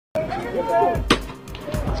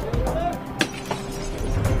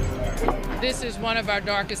This is one of our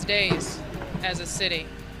darkest days as a city,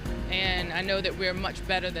 and I know that we're much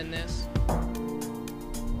better than this.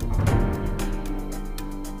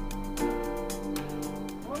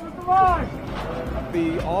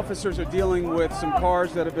 The officers are dealing with some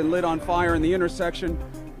cars that have been lit on fire in the intersection.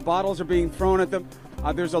 Bottles are being thrown at them.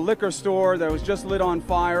 There's a liquor store that was just lit on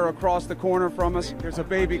fire across the corner from us. There's a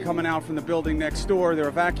baby coming out from the building next door. They're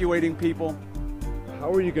evacuating people.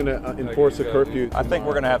 How are you going to enforce a curfew tomorrow? I think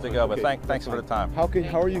we're going to have to go, but thanks for the time. How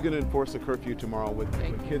are you going to enforce a curfew tomorrow when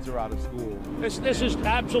kids are out of school? This is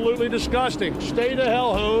absolutely disgusting. Stay the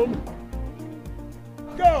hell home.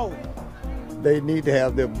 Go! They need to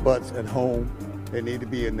have their butts at home. They need to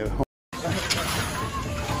be in their home.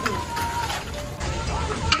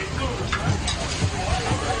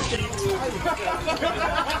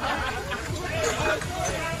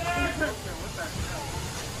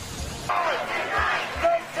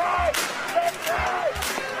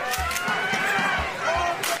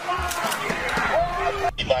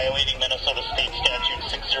 Violating Minnesota State Statute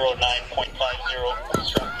 609.50,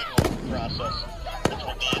 obstructing the process, which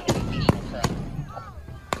would be an additional crime.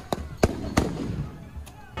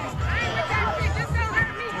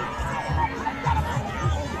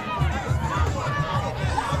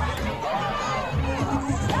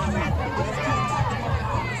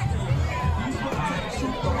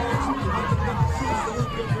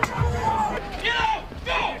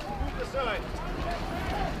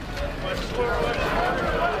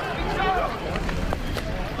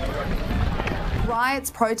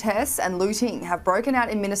 Riots, protests and looting have broken out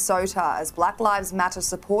in Minnesota as Black Lives Matter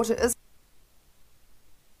supporters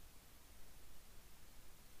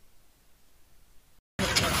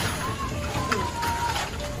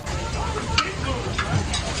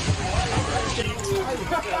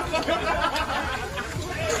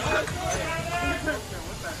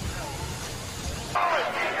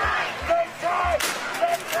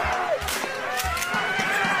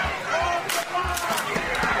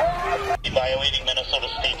Violating Minnesota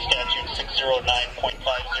State Statute 609.50,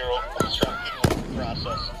 obstructing the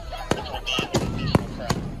process, which would be an additional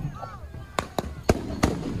crime.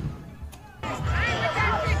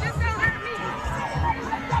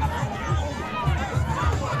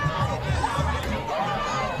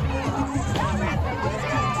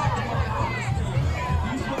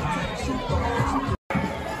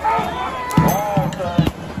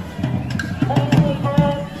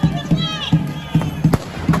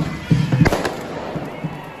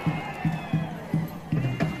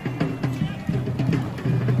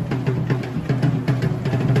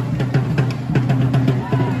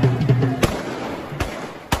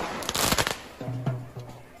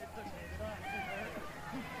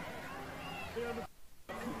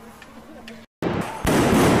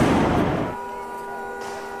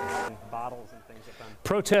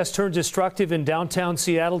 Protests turned destructive in downtown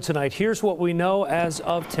Seattle tonight. Here's what we know as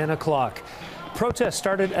of 10 o'clock. Protests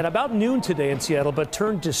started at about noon today in Seattle, but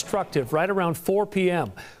turned destructive right around 4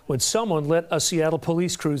 p.m. when someone lit a Seattle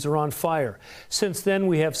police cruiser on fire. Since then,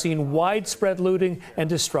 we have seen widespread looting and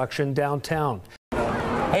destruction downtown.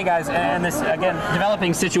 Hey guys, and this, again,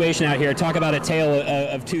 developing situation out here. Talk about a tale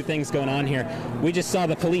of two things going on here. We just saw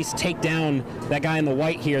the police take down that guy in the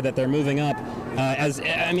white here that they're moving up.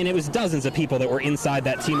 It was dozens of people that were inside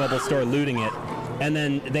that T-Mobile store looting it. And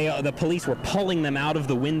then the police were pulling them out of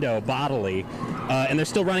the window bodily, and they're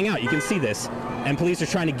still running out. You can see this. And police are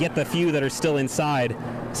trying to get the few that are still inside.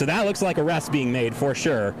 So that looks like arrests being made for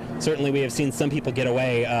sure. Certainly we have seen some people get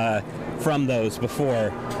away from those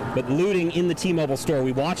before. But looting in the T-Mobile store,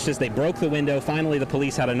 we watched as they broke the window. Finally, the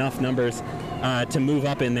police had enough numbers to move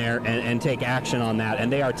up in there and take action on that.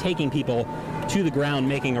 And they are taking people to the ground,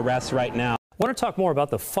 making arrests right now. I want to talk more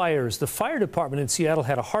about the fires. The fire department in Seattle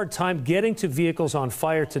had a hard time getting to vehicles on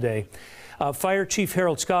fire today. Fire Chief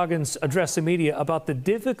Harold Scoggins addressed the media about the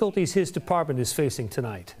difficulties his department is facing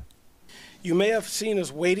tonight. You may have seen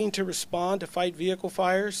us waiting to respond to fight vehicle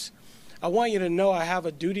fires. I want you to know I have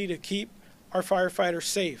a duty to keep our firefighters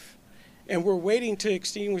safe. And we're waiting to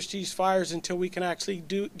extinguish these fires until we can actually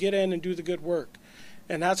get in and do the good work.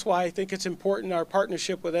 And that's why I think it's important our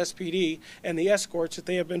partnership with SPD and the escorts that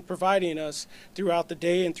they have been providing us throughout the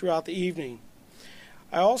day and throughout the evening.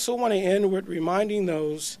 I also want to end with reminding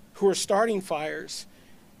those who are starting fires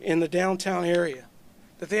in the downtown area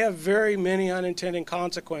that they have very many unintended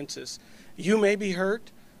consequences. You may be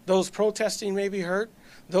hurt, those protesting may be hurt,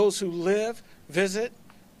 those who live, visit,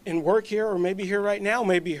 and work here or maybe here right now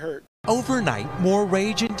may be hurt. Overnight, more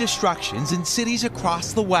rage and destructions in cities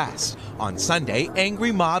across the West. On Sunday,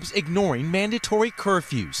 angry mobs ignoring mandatory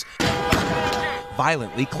curfews.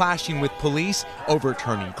 violently clashing with police,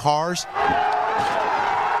 overturning cars,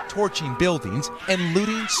 torching buildings, and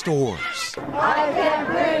looting stores. I can't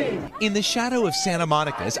breathe. In the shadow of Santa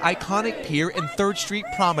Monica's iconic pier and 3rd Street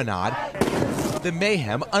Promenade, the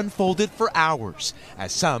mayhem unfolded for hours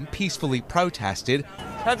as some peacefully protested.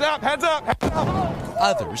 Heads up, heads up, heads up.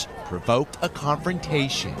 Others provoked a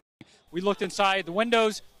confrontation. We looked inside the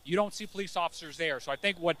windows. You don't see police officers there. So I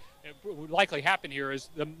think what would likely happen here is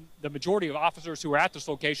the majority of officers who are at this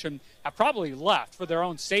location have probably left for their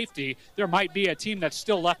own safety. There might be a team that's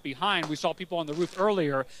still left behind. We saw people on the roof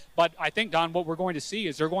earlier. But I think, Don, what we're going to see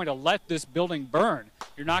is they're going to let this building burn.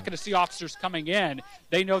 You're not going to see officers coming in.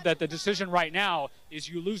 They know that the decision right now is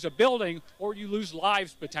you lose a building or you lose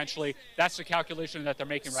lives potentially. That's the calculation that they're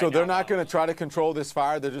making right now. So they're not going to try to control this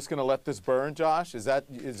fire. They're just going to let this burn, Josh? Is that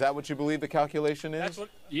what you believe the calculation is? That's what,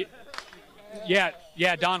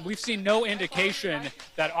 yeah, Don, we've seen no indication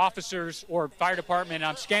that officers or fire department, and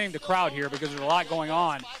I'm scanning the crowd here because there's a lot going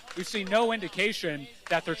on, we've seen no indication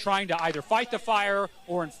that they're trying to either fight the fire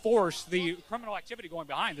or enforce the criminal activity going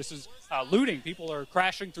behind. This is looting. People are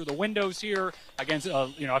crashing through the windows here against,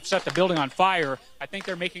 I've set the building on fire. I think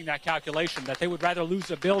they're making that calculation that they would rather lose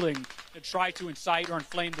a building than try to incite or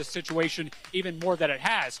inflame the situation even more than it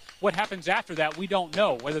has. What happens after that, we don't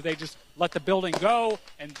know. Whether they just let the building go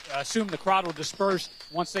and assume the crowd will disperse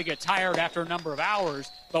once they get tired after a number of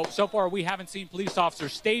hours. But so far, we haven't seen police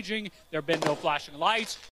officers staging. There have been no flashing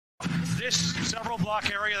lights. This several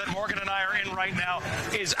block area that Morgan and I are in right now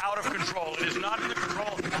is out of control. It is not in the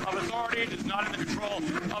control of authority. It is not in the control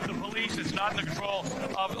of the police. It's not in the control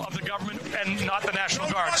of the government and not the National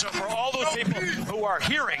Guard. So for all those people who are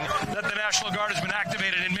hearing that the National Guard has been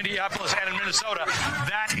activated in Minneapolis and in Minnesota,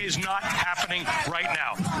 that is not happening right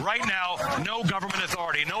now. Right now, no government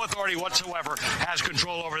authority, no authority whatsoever has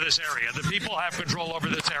control over this area. The people have control over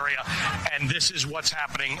this area, and this is what's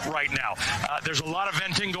happening right now. There's a lot of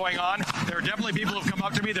venting going on. There are definitely people who have come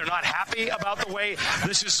up to me. They're not happy about the way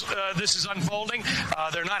this is unfolding.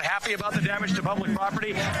 They're not happy about the damage to public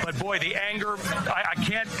property. But boy, the anger,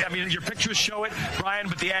 your pictures show it, Brian,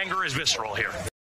 but the anger is visceral here.